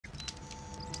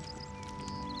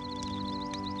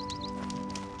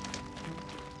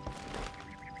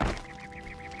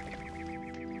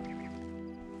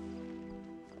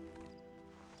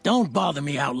Don't bother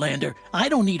me, Outlander. I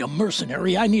don't need a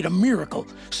mercenary, I need a miracle.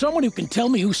 Someone who can tell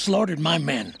me who slaughtered my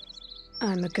men.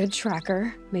 I'm a good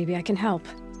tracker. Maybe I can help.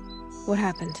 What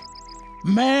happened?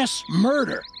 Mass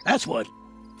murder, that's what.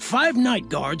 5 night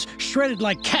guards shredded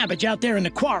like cabbage out there in the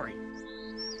quarry.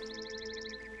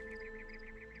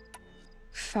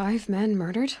 5 men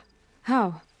murdered?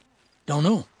 How? Don't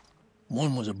know.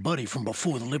 One was a buddy from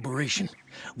before the liberation.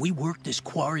 We worked this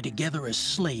quarry together as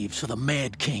slaves for the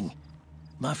Mad King.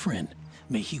 My friend,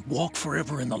 may he walk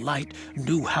forever in the light,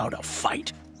 knew how to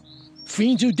fight.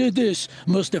 Fiends who did this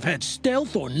must have had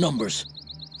stealth or numbers.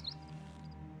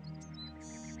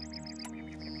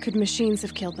 Could machines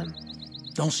have killed them?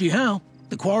 Don't see how.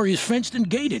 The quarry is fenced and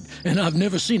gated, and I've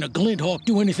never seen a Glinthawk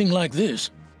do anything like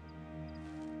this.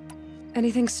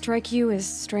 Anything strike you as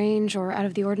strange or out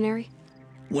of the ordinary?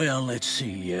 Well, let's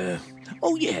see,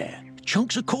 oh yeah,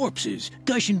 chunks of corpses,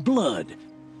 gushing blood.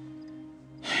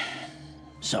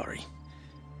 Sorry.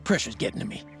 Pressure's getting to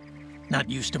me. Not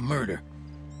used to murder.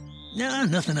 Nah,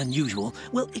 nothing unusual.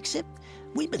 Well, except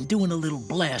we've been doing a little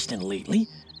blasting lately,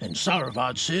 and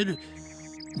Saravad said,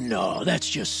 no, that's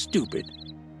just stupid.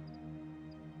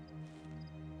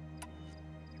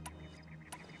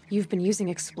 You've been using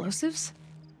explosives?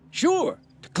 Sure.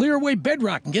 To clear away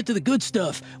bedrock and get to the good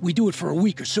stuff, we do it for a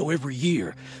week or so every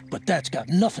year. But that's got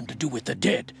nothing to do with the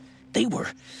dead. They were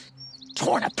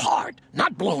torn apart,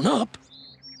 not blown up.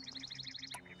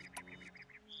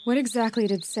 What exactly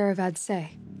did Saravad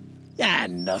say? Ah,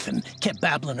 nothing. Kept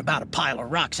babbling about a pile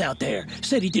of rocks out there.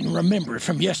 Said he didn't remember it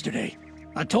from yesterday.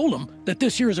 I told him that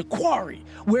this here is a quarry,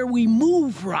 where we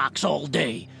move rocks all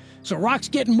day. So rocks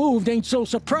getting moved ain't so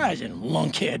surprising,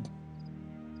 lunkhead.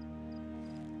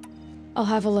 I'll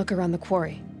have a look around the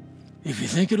quarry. If you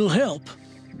think it'll help.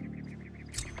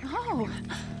 Oh,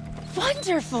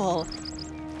 wonderful!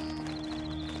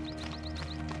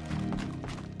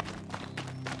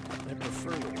 I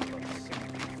prefer it.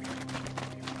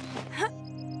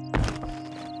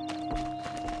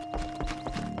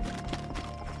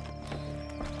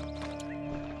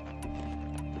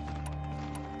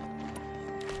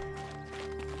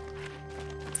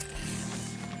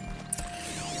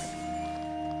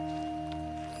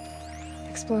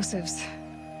 Explosives.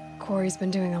 Quarry's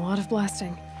been doing a lot of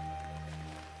blasting.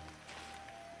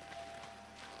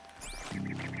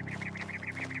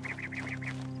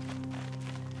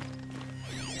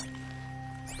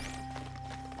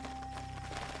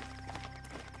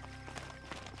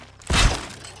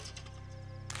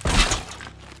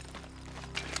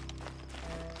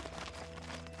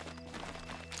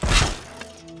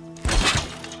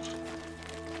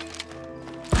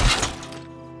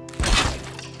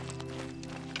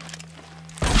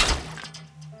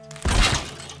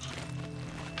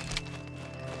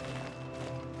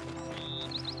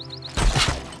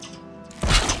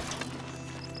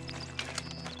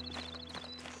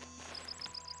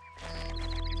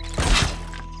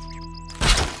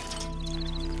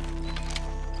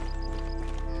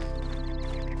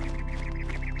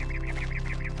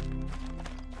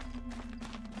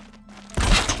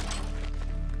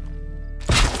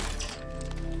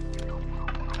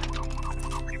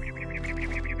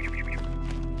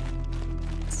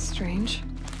 Strange.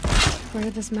 Where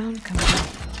did this mound come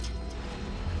from?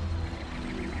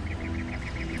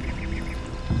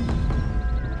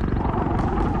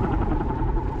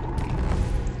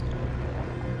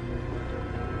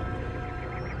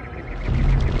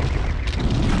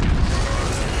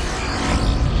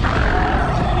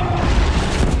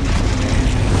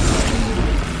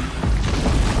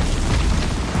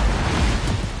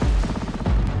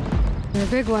 You're a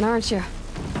big one, aren't you?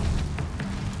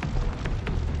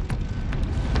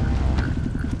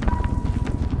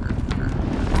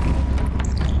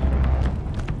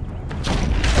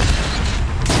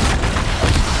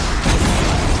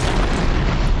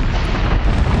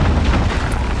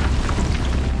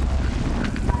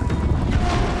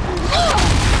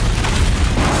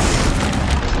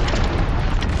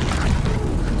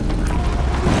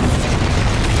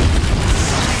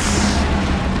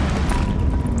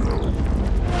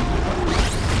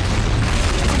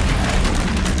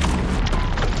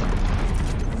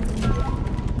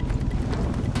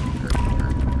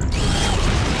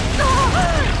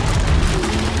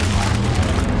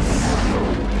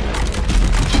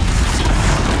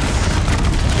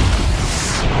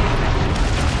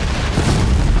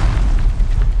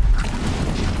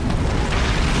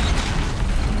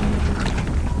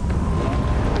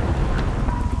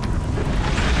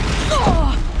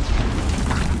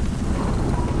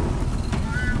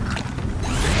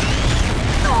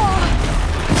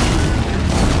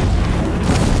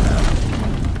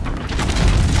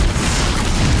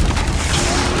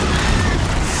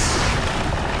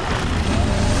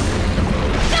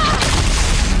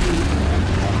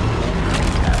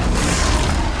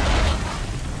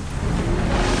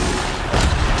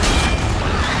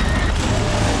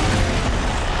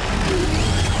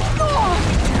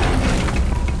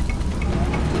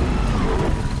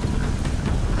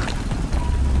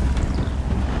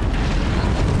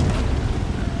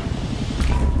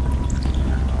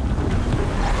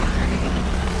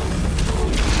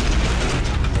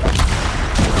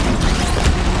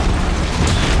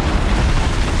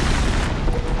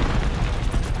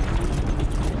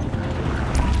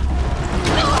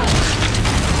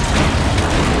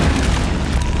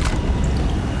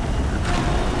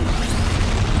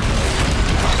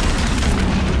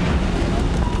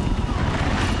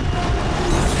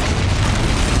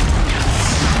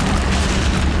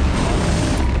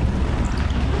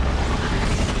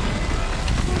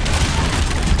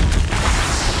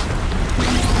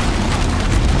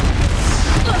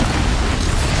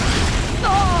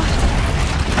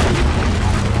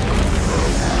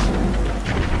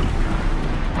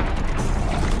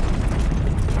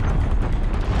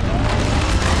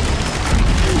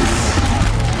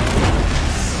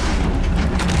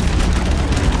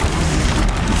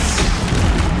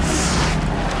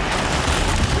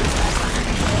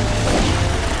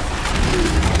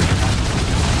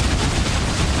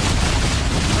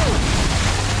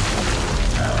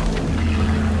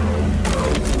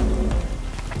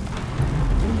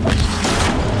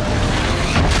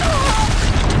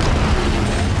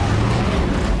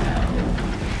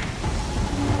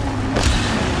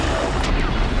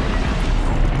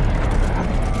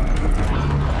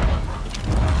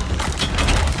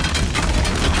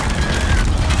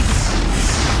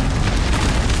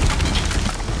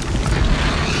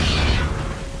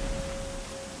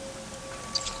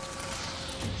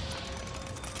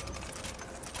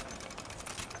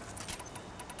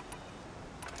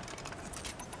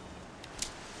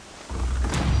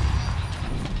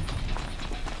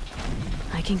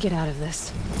 can get out of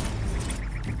this.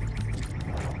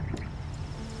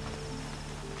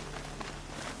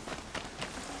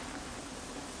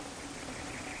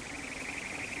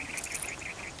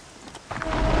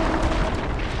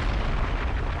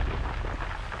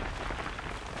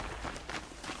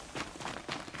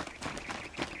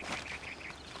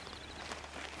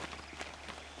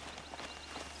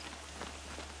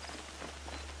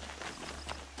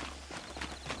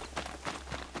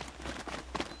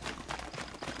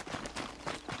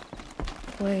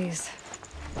 Blaze.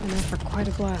 Enough for quite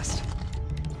a blast.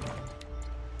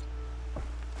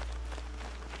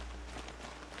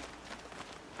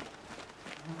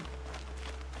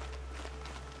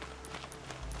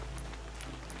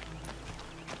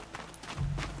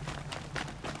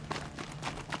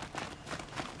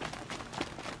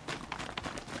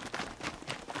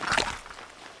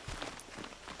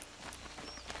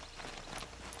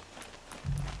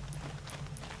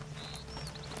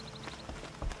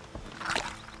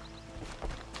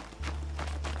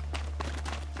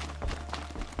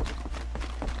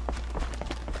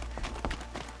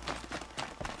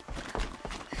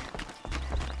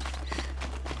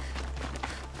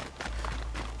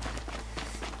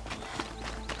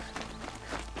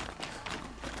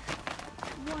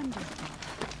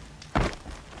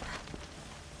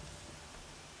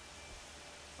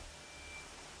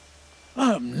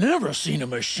 I've never seen a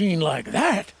machine like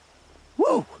that.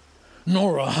 Whoa!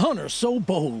 Nor a hunter so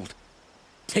bold.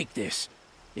 Take this.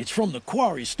 It's from the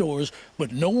quarry stores,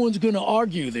 but no one's gonna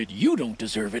argue that you don't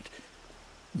deserve it.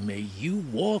 May you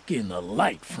walk in the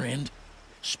light, friend.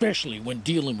 Especially when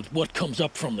dealing with what comes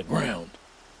up from the ground.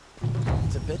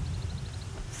 It's a bit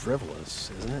frivolous,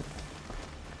 isn't it?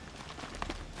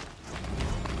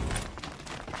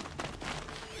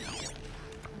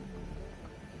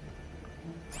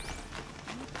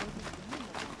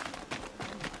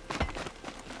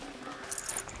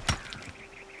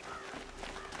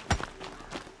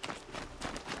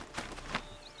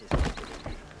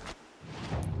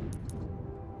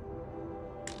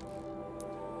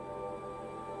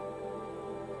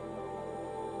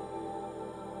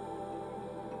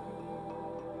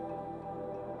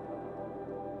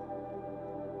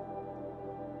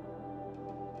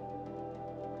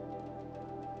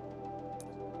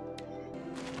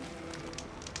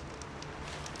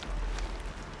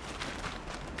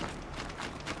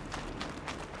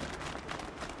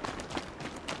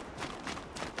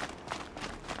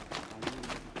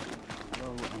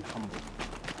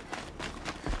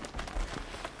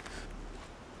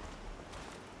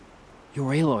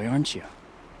 You're Aloy, aren't you?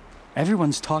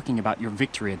 Everyone's talking about your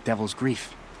victory at Devil's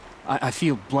Grief. I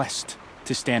feel blessed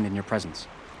to stand in your presence.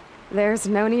 There's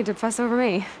no need to fuss over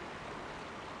me.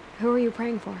 Who are you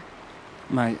praying for?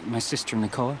 My sister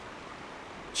Nakoa.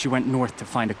 She went north to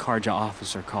find a Carja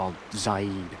officer called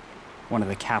Zaid, one of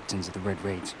the captains of the Red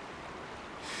Raids.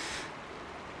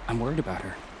 I'm worried about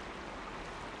her.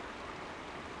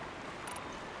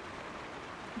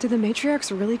 Did the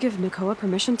Matriarchs really give Nakoa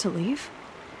permission to leave?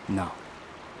 No.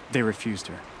 They refused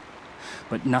her.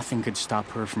 But nothing could stop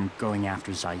her from going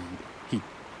after Zaid. He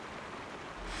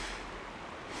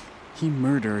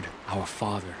murdered our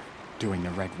father during the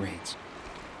Red Raids.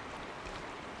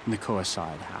 Nakoa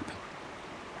saw it happen.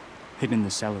 Hid in the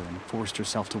cellar and forced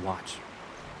herself to watch.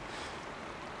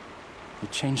 It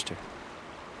changed her.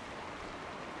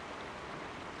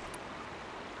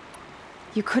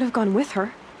 You could have gone with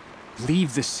her.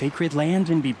 Leave the sacred land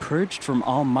and be purged from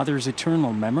All Mother's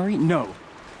eternal memory? No.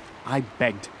 I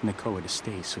begged Nakoa to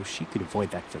stay so she could avoid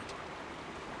that fate.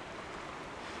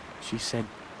 She said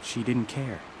she didn't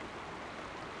care.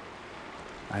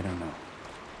 I don't know.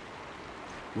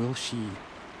 Will she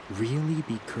really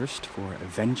be cursed for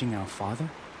avenging our father?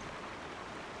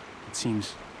 It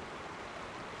seems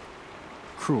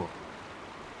cruel.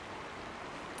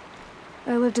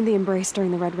 I lived in the Embrace during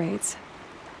the Red Raids.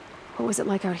 What was it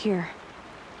like out here?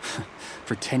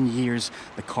 For 10 years,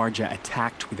 the Carja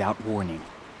attacked without warning.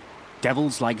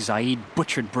 Devils like Zaid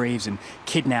butchered braves and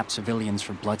kidnapped civilians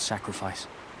for blood sacrifice.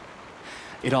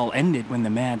 It all ended when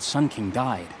the Mad Sun King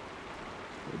died.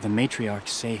 The matriarchs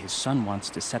say his son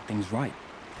wants to set things right.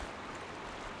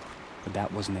 But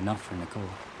that wasn't enough for Nakoa.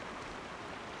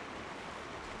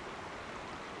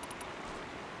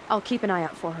 I'll keep an eye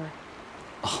out for her.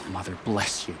 Oh, Mother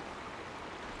bless you.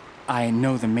 I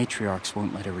know the matriarchs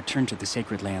won't let her return to the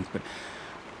Sacred Lands, but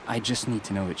I just need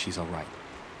to know that she's all right.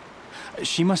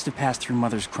 She must have passed through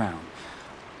Mother's Crown.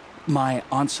 My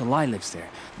Aunt Salai lives there.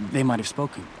 They might have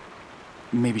spoken.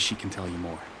 Maybe she can tell you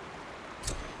more.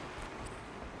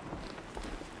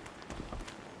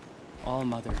 All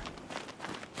Mother,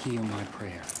 hear my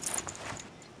prayer.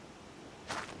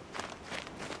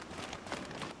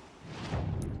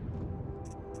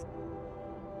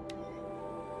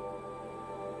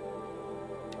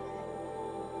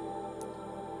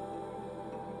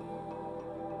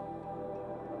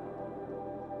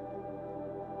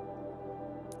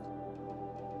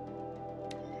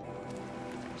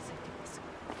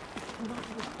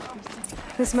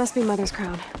 This must be Mother's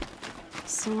crown.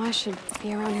 So I should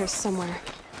be around here somewhere.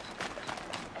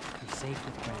 Be safe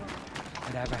with Graham.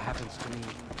 Whatever happens to me.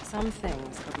 Some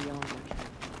things are beyond your ken.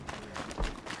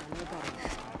 I know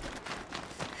better.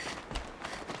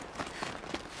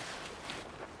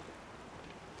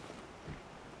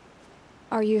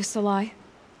 Are you Salai?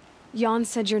 Jan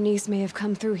said your niece may have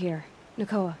come through here.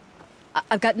 Nakoa.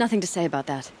 I've got nothing to say about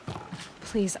that.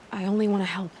 Please, I only want to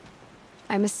help.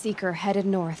 I'm a seeker headed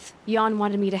north. Jan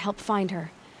wanted me to help find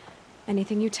her.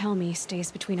 Anything you tell me stays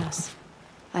between us.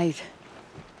 I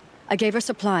gave her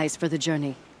supplies for the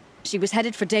journey. She was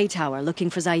headed for Day Tower, looking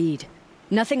for Zaid.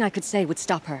 Nothing I could say would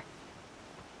stop her.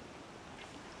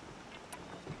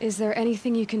 Is there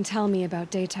anything you can tell me about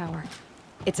Day Tower?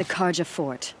 It's a Carja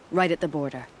fort, right at the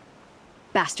border.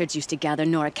 Bastards used to gather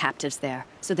Nora captives there,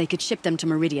 so they could ship them to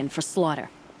Meridian for slaughter.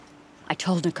 I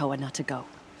told Nakoa not to go.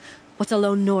 What's a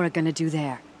lone Nora gonna do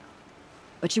there?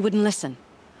 But she wouldn't listen.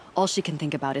 All she can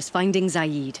think about is finding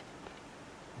Zaid.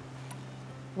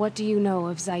 What do you know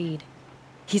of Zaid?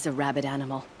 He's a rabid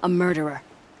animal, a murderer.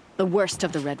 The worst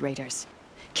of the Red Raiders.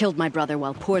 Killed my brother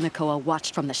while poor Nakoa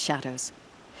watched from the shadows.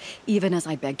 Even as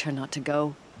I begged her not to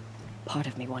go, part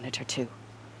of me wanted her to.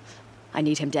 I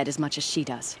need him dead as much as she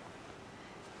does.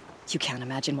 You can't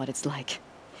imagine what it's like.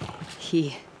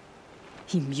 He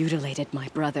mutilated my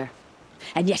brother.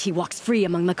 And yet he walks free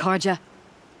among the Carja.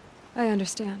 I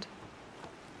understand.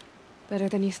 Better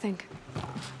than you think.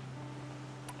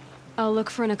 I'll look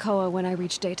for Nakoa when I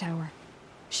reach Day Tower.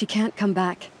 She can't come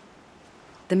back.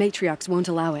 The matriarchs won't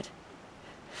allow it.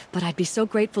 But I'd be so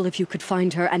grateful if you could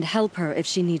find her and help her if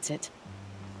she needs it.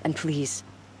 And please,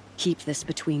 keep this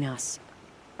between us.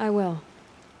 I will.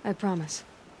 I promise.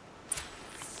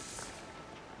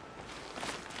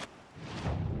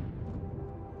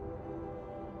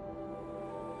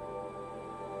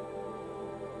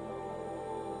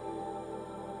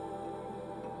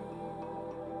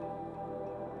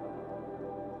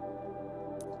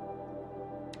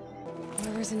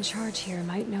 Whoever's in charge here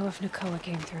might know if Nakoa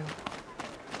came through.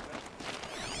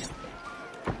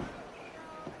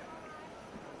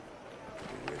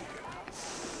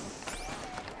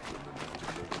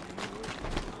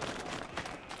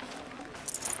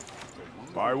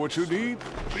 Buy what you need,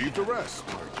 leave the rest.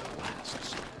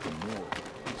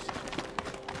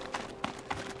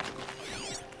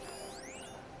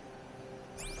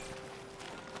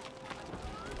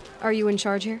 Are you in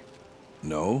charge here?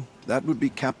 No, that would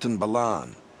be Captain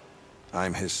Balan.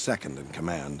 I'm his second in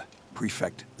command,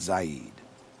 Prefect Zaid.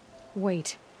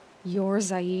 Wait, you're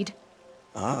Zaid?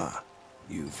 Ah,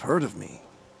 you've heard of me.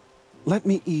 Let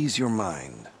me ease your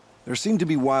mind. There seem to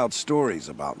be wild stories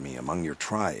about me among your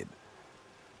tribe.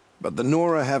 But the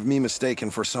Nora have me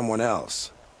mistaken for someone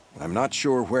else. I'm not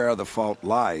sure where the fault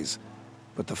lies,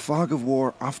 but the fog of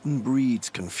war often breeds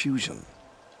confusion.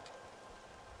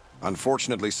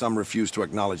 Unfortunately, some refuse to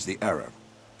acknowledge the error.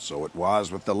 So it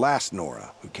was with the last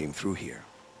Nora who came through here.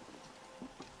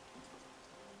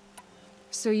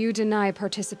 So you deny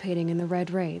participating in the Red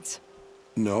Raids?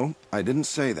 No, I didn't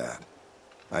say that.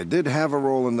 I did have a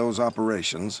role in those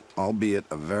operations, albeit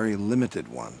a very limited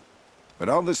one. But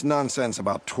all this nonsense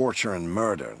about torture and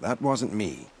murder, that wasn't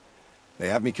me. They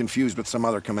have me confused with some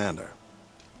other commander.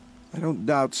 I don't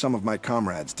doubt some of my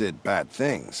comrades did bad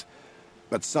things,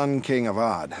 but Sun King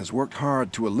Avad has worked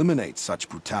hard to eliminate such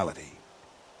brutality.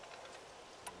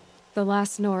 The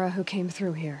last Nora who came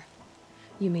through here.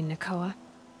 You mean Nakoa?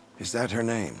 Is that her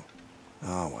name?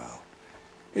 Oh well.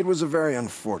 It was a very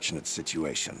unfortunate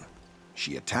situation.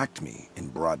 She attacked me in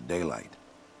broad daylight.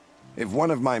 If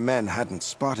one of my men hadn't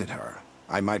spotted her,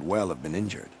 I might well have been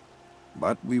injured.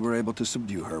 But we were able to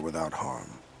subdue her without harm.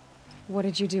 What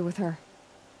did you do with her?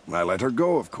 I let her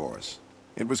go, of course.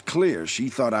 It was clear she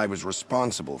thought I was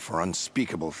responsible for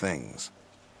unspeakable things.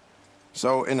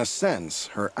 So, in a sense,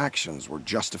 her actions were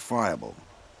justifiable.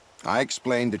 I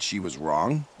explained that she was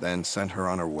wrong, then sent her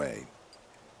on her way.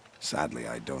 Sadly,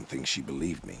 I don't think she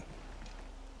believed me.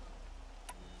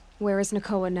 Where is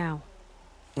Nakoa now?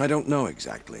 I don't know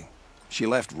exactly. She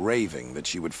left raving that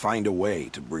she would find a way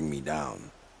to bring me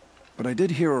down. But I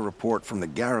did hear a report from the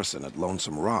garrison at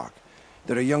Lonesome Rock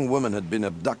that a young woman had been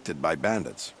abducted by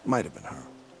bandits. Might have been her.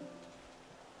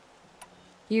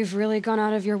 You've really gone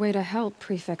out of your way to help,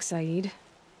 Prefect Zaid.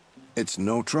 It's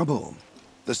no trouble.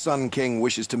 The Sun King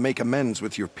wishes to make amends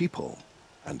with your people,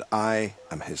 and I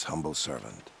am his humble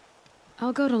servant.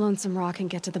 I'll go to Lonesome Rock and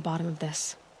get to the bottom of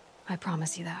this. I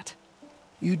promise you that.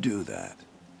 You do that.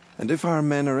 And if our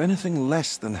men are anything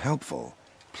less than helpful,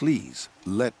 please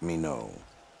let me know.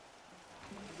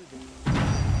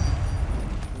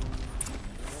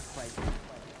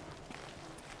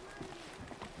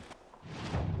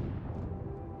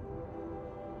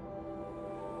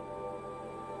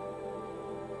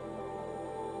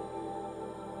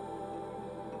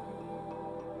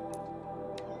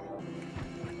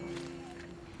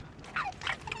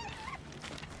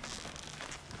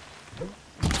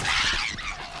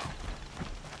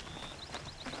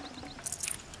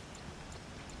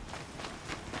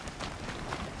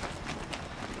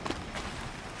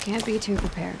 Can't be too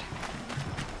prepared.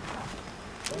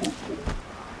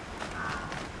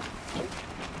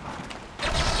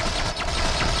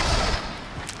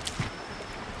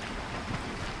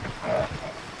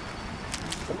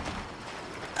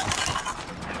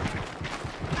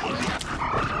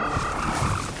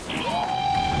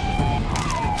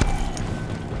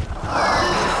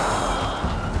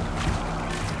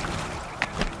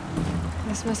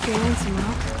 This must be Lonesome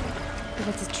Rock. If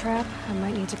it's a trap, I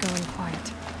might need to go in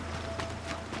quiet.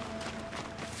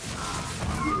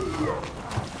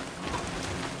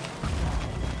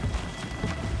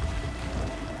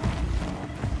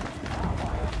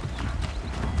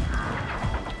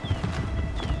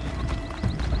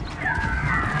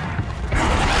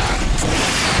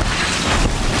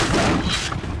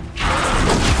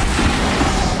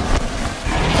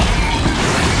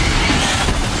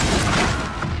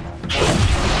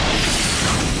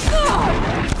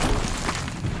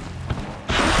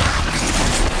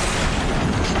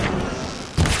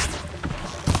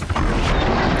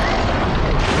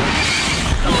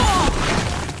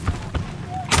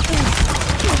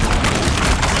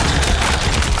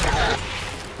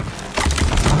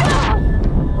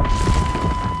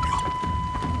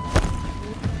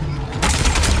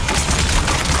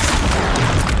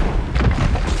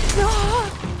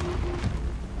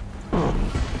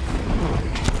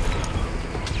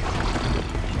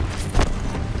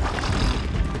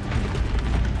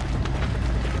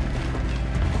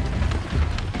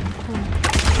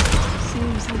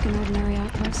 Seems like an ordinary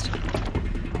outpost.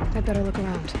 I'd better look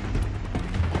around.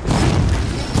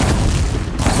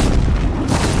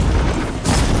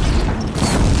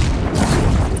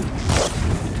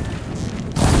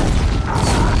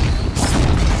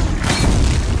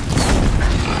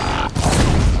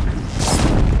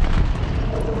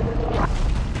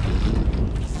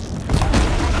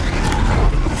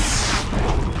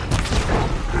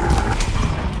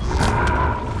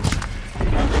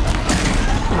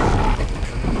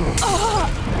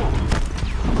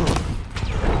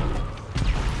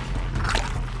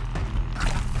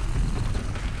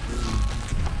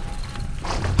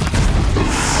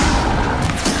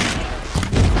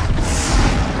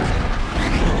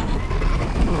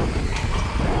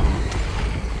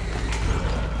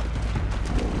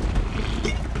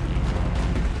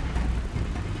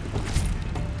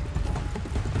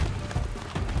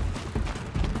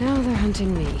 Now they're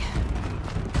hunting me.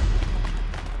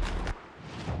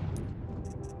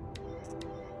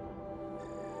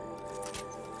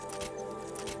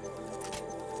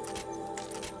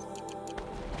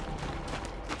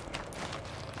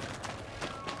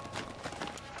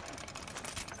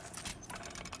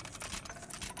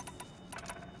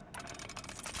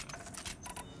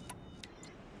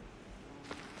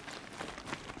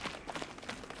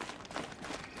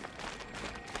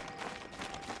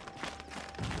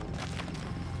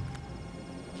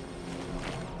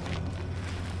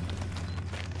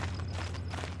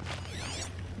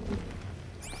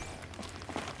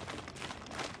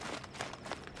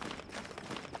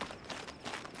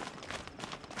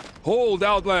 Hold,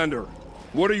 Outlander!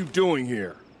 What are you doing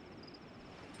here?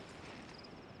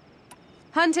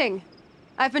 Hunting.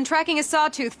 I've been tracking a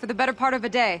sawtooth for the better part of a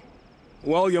day.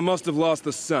 Well, you must have lost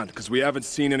the scent, because we haven't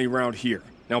seen any round here.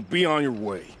 Now be on your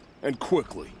way, and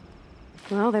quickly.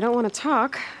 Well, they don't want to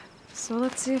talk, so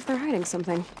let's see if they're hiding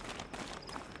something.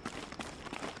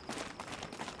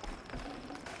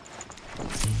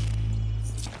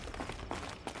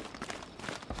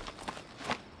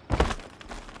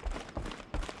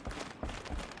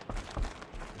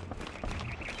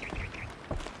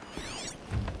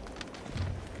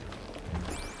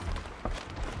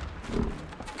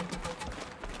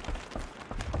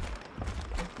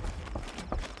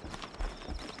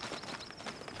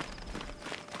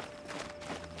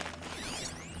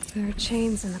 There are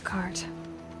chains in the cart.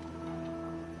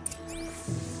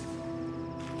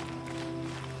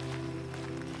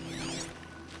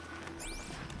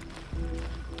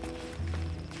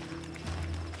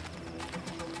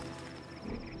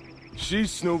 She's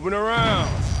snooping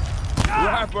around.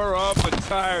 Wrap her up and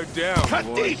tie her down, Cut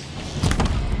boys. deep!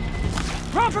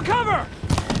 Run for cover!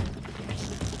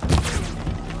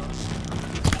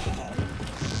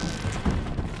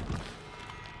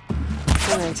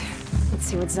 All right, let's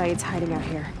see what Zaid's hiding out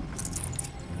here.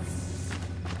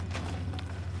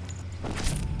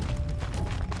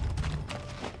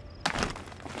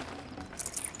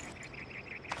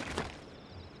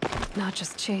 Not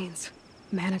just chains,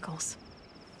 manacles.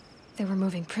 They were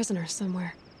moving prisoners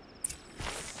somewhere.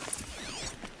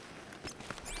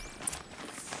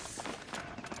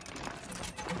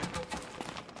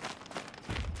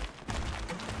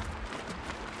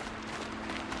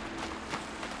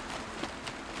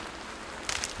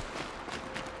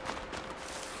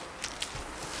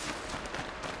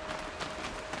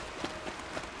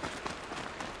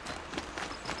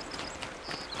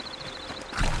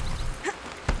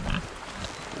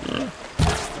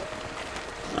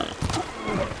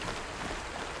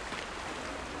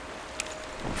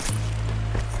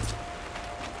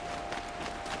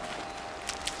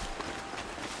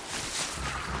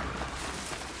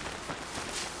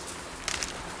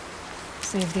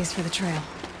 Save these for the trail.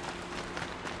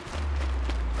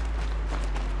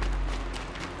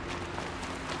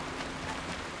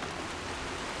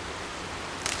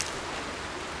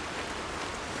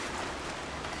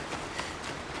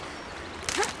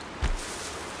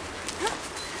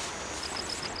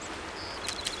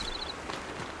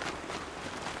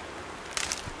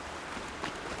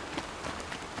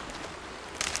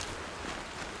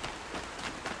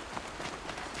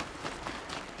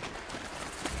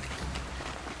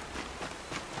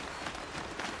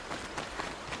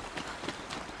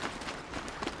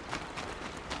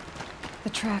 The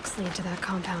tracks lead to that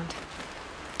compound.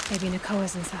 Maybe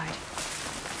Nakoa's inside.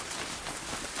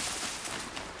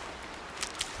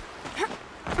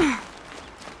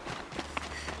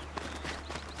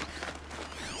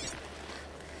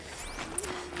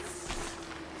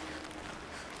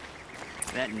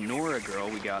 That Nora girl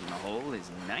we got in the hole is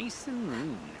nice and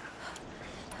lean.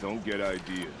 Don't get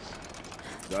ideas.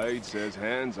 Zaid says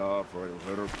hands off or it'll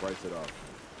hurt her price it off.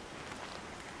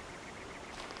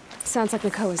 Sounds like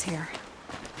Nakoa's here.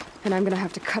 And I'm gonna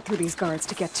have to cut through these guards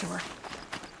to get to her.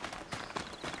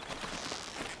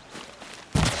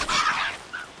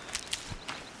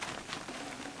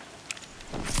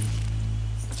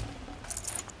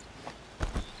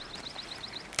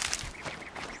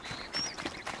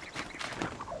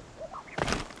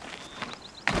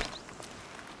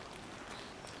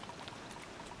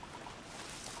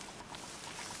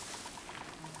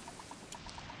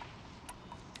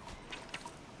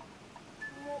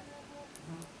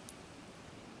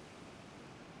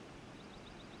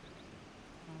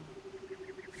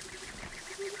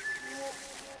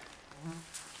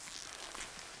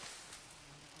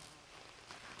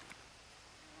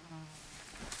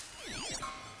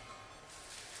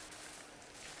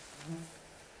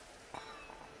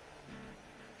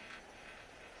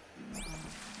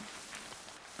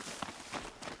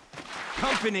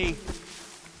 Company!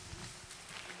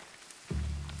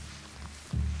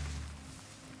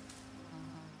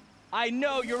 I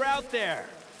know you're out there!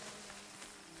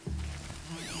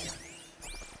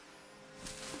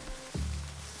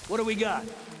 What do we got?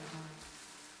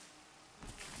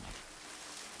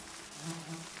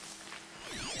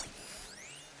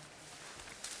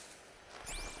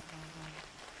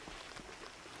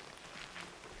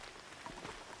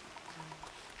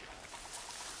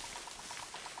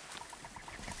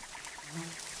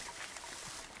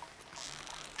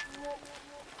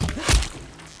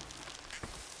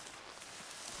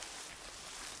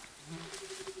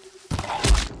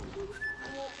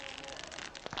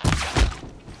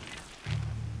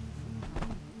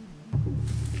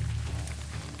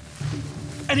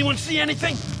 Anyone see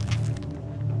anything?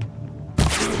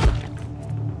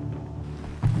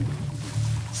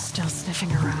 Still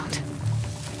sniffing around.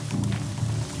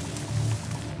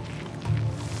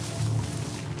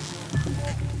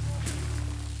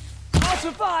 I'll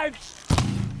survive!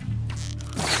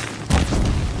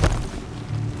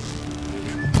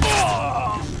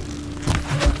 Oh!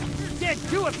 You're dead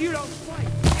too if you don't fight!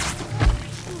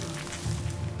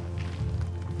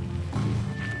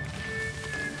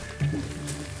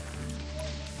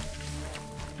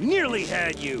 Nearly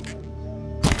had you!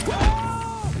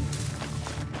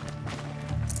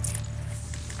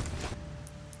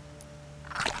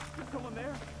 Someone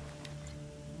there?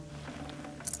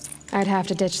 I'd have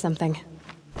to ditch something.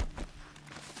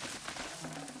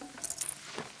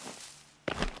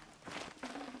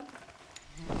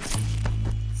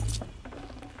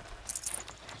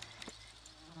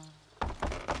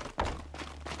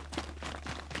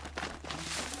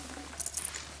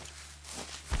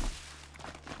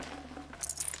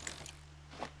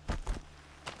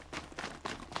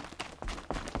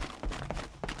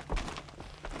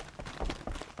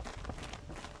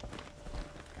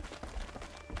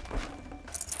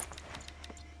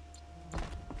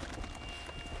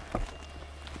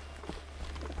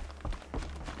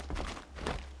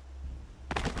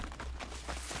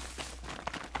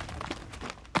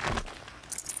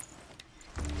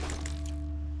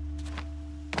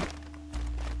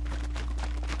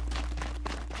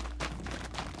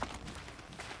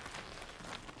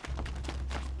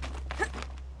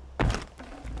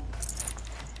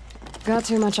 Got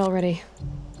too much already.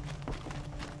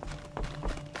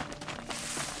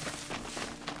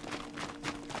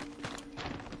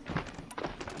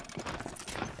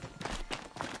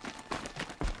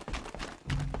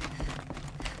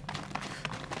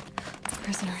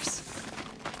 Prisoners.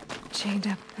 Chained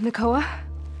up. Nakoa?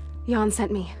 Jan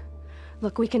sent me.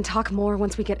 Look, we can talk more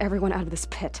once we get everyone out of this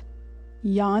pit.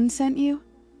 Jan sent you?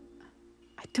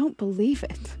 I don't believe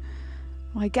it.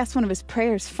 Well, I guess one of his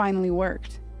prayers finally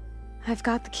worked. I've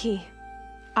got the key.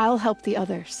 I'll help the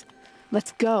others.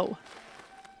 Let's go.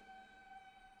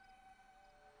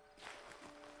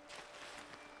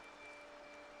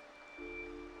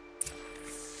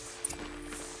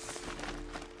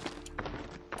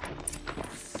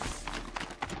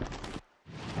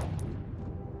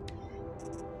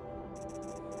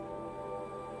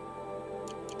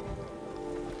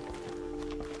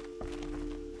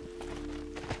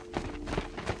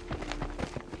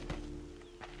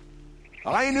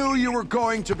 I knew you were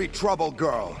going to be trouble,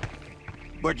 girl.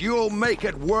 But you'll make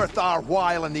it worth our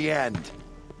while in the end.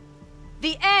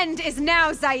 The end is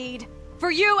now, Zaid! For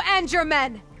you and your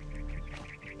men!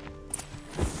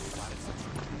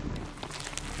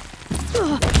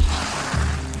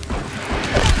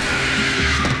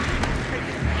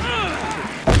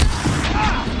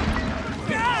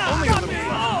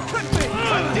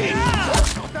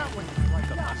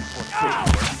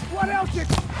 What else is...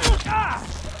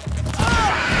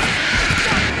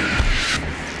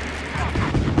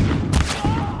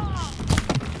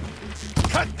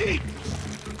 Cut deep!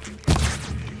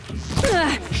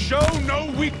 Show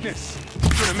no weakness! I'm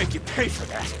gonna make you pay for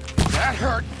that. That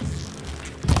hurt.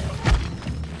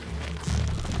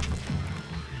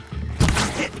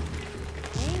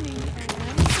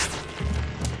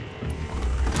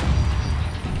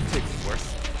 Take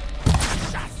worse.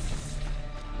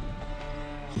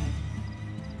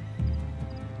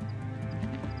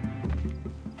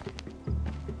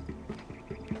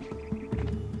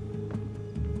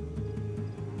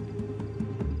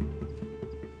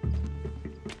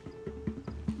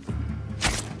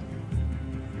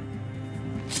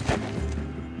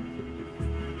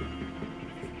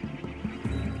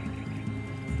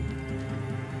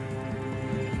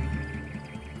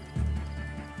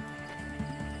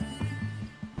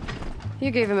 You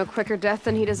gave him a quicker death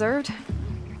than he deserved.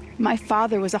 My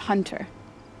father was a hunter.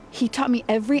 He taught me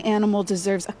every animal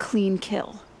deserves a clean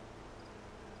kill.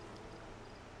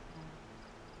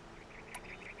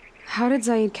 How did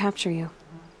Zaid capture you?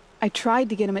 I tried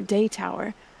to get him at Day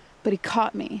Tower, but he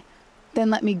caught me,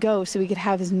 then let me go so he could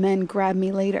have his men grab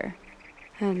me later.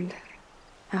 And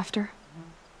after?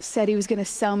 Said he was gonna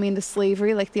sell me into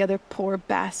slavery like the other poor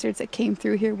bastards that came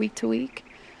through here week to week.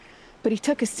 But he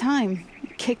took his time,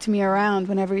 kicked me around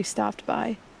whenever he stopped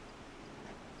by.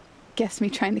 Guess me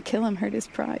trying to kill him hurt his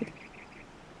pride.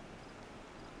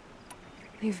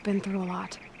 You've been through a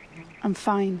lot. I'm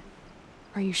fine.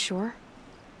 Are you sure?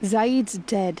 Zaid's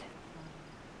dead.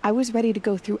 I was ready to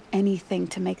go through anything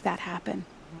to make that happen.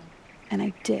 And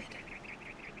I did.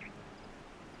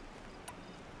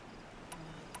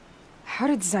 How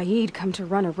did Zaid come to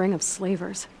run a ring of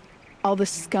slavers? All the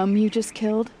scum you just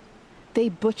killed? They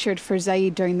butchered for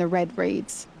Zaid during the Red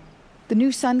Raids. The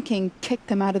new Sun King kicked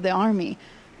them out of the army,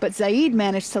 but Zaid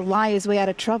managed to lie his way out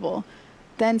of trouble,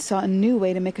 then saw a new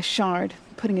way to make a shard,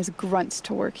 putting his grunts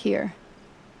to work here.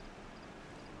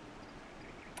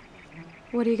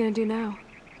 What are you gonna do now?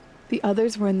 The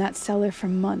others were in that cellar for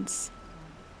months.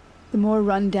 The more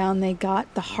run down they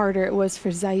got, the harder it was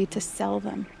for Zaid to sell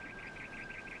them.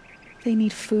 They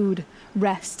need food,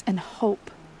 rest, and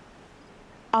hope.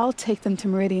 I'll take them to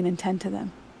Meridian and tend to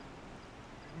them.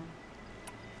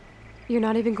 You're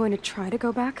not even going to try to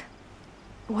go back?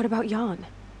 What about Jan?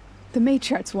 The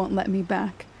matriarchs won't let me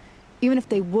back. Even if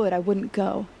they would, I wouldn't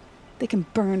go. They can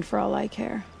burn for all I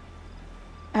care.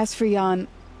 As for Jan,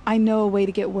 I know a way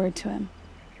to get word to him.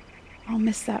 I'll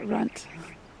miss that runt.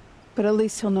 But at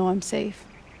least he'll know I'm safe.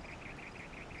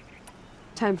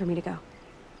 Time for me to go.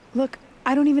 Look,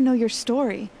 I don't even know your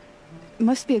story. It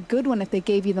must be a good one if they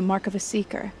gave you the mark of a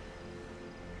seeker.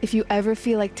 If you ever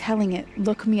feel like telling it,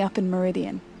 look me up in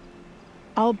Meridian.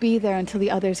 I'll be there until the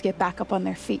others get back up on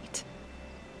their feet.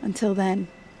 Until then,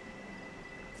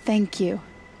 thank you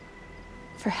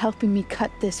for helping me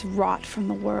cut this rot from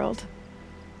the world.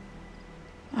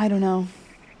 I don't know.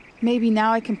 Maybe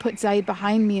now I can put Zaid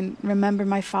behind me and remember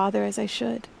my father as I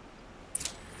should.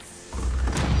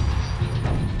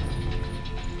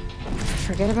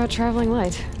 Forget about traveling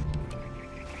light.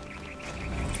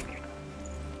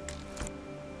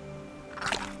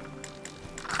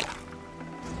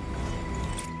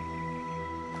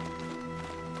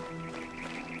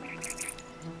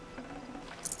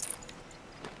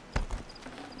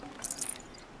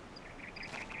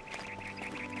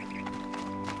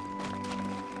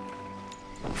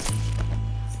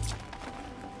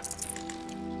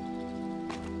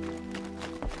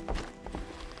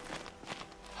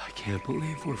 I can't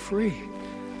believe we're free.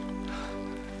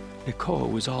 Nakoa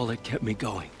was all that kept me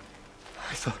going.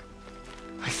 I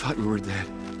thought we were dead.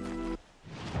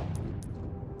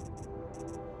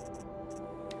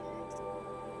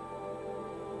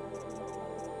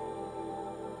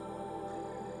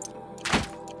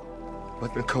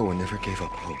 But Nakoa never gave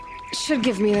up hope. Should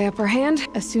give me the upper hand.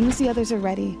 As soon as the others are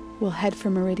ready, we'll head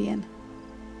for Meridian.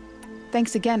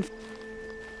 Thanks again.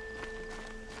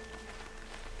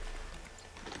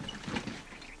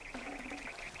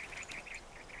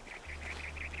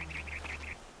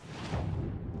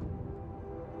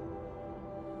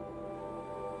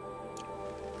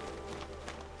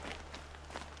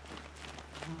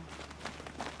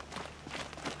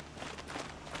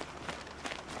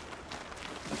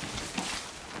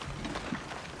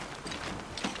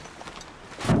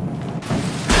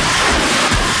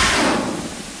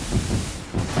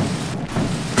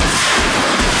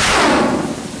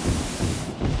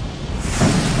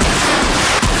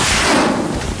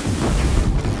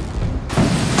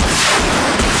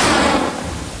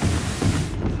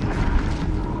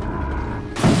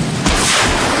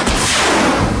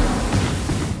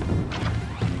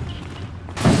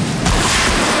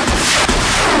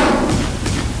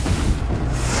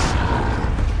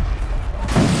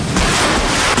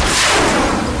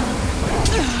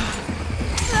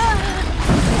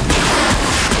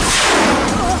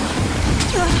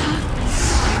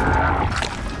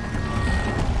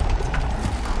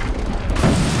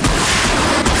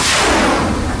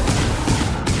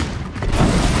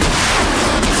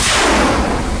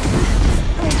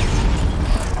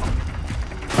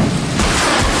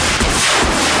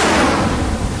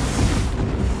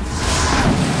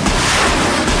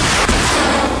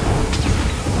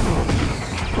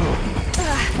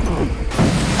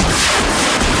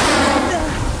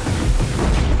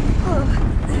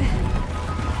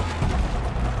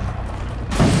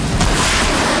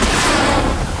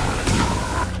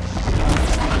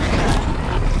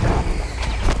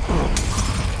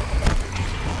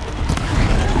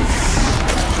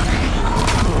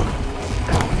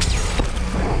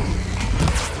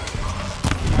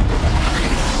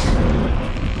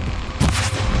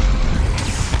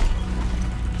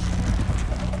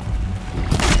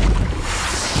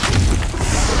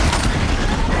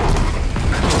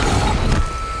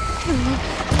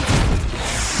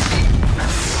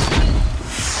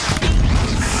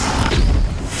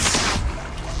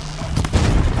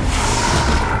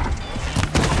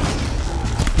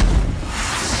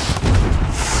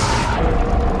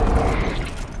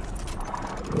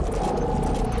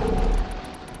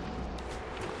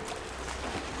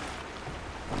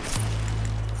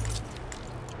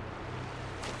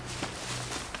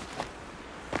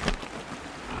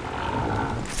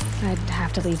 I'd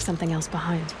have to leave something else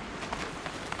behind.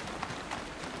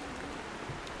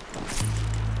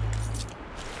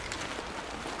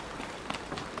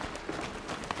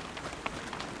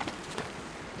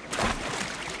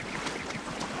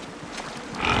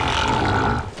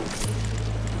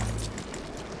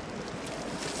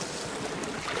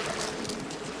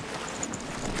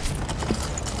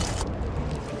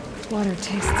 Water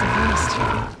tastes of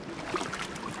rust.